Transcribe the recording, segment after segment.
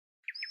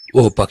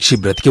ఓ పక్షి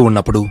బ్రతికి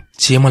ఉన్నప్పుడు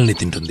చీమల్ని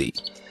తింటుంది.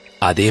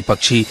 అదే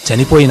పక్షి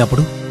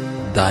చనిపోయినప్పుడు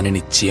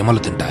దానిని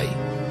చీమలు తింటాయి.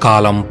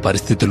 కాలం,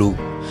 పరిస్థితులు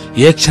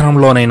ఏ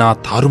క్షణంలోనైనా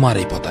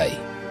తారుమారైపోతాయి.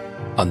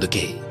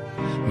 అందుకే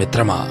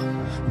మిత్రమా,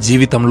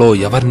 జీవితంలో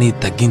ఎవర్నీ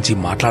తగ్గించి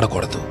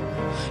మాట్లాడకూడదు,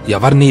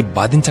 ఎవర్నీ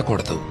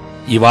బాధించకూడదు.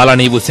 ఇవాళ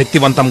నీవు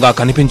శక్తివంతంగా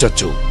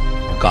కనిపించొచ్చు,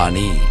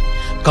 కానీ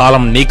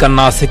కాలం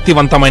నీకన్నా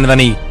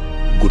శక్తివంతమైనదని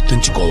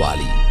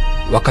గుర్తుంచుకోవాలి.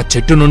 ఒక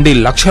చెట్టు నుండి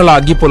లక్షల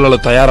అగ్గిపుల్లలు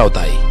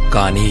తయారవుతాయి,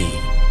 కానీ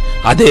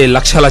అదే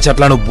లక్షల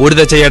చెట్లను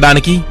బూడిద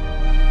చేయడానికి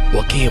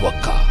ఒకే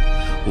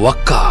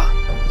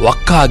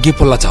ఒక్క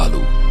అగ్గిపుల్ల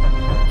చాలు.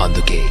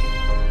 అందుకే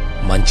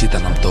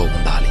మంచితనంతో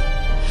ఉండాలి,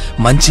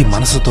 మంచి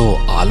మనసుతో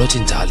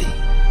ఆలోచించాలి.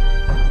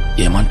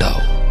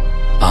 ఏమంటావ్?